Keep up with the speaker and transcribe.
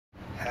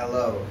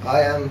Hello,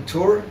 I am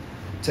Tor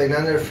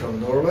Tegnander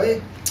from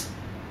Norway.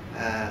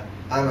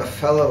 I'm a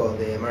fellow of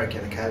the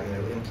American Academy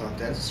of Implant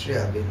Dentistry.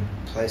 I've been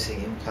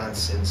placing implants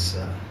since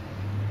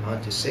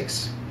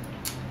 '96,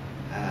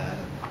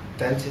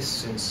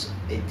 dentist since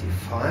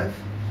 '85,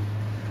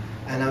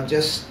 and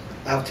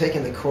I've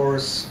taken the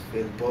course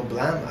with Bob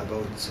Lamb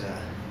about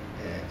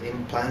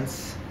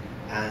implants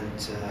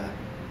and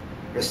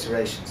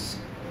restorations.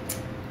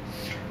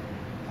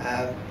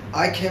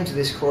 I came to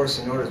this course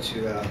in order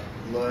to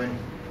learn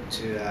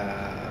to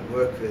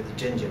work with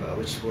gingiva,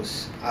 which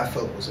I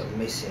felt was a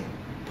missing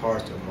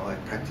part of my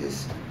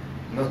practice.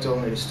 Not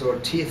only restore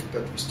teeth,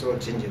 but restore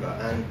gingiva,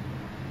 and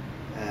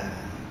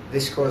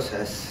this course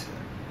has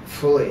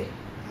fully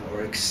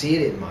or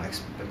exceeded my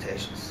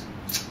expectations.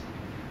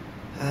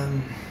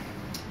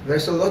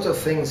 There's a lot of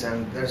things,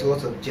 and there's a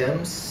lot of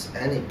gems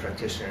any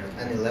practitioner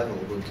at any level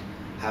would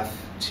have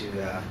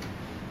to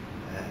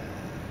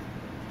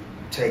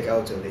take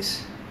out of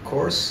this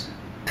course,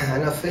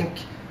 and I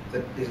think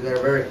that they're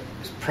very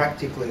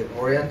practically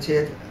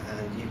oriented,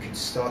 and you could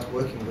start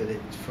working with it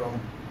from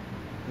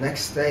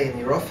next day in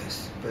your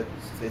office. But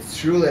the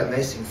truly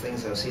amazing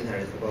things I've seen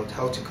here about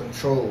how to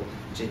control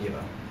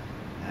gingiva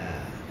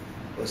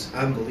was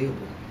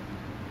unbelievable.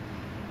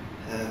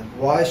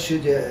 Why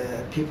should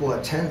people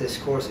attend this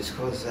course? Is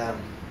because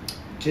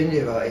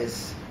gingiva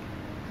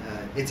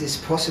it is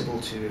possible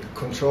to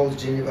control the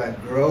gingiva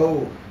and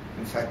grow,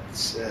 in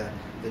fact,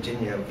 the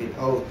gingiva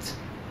without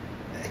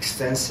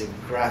extensive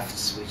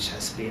grafts, which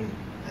has been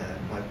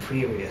my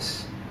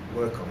previous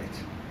work on it.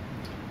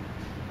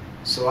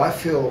 So I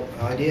feel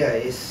the idea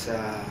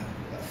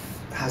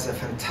has a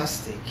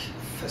fantastic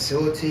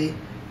facility,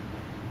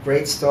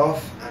 great staff,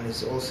 and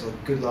it's also a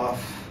good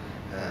laugh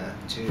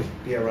to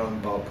be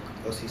around Bob,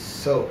 because he's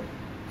so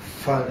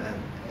fun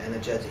and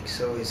energetic.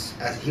 So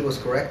as he was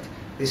correct,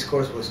 this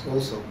course was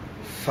also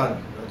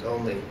fun, not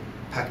only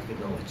packed with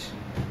knowledge.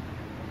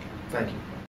 Thank you.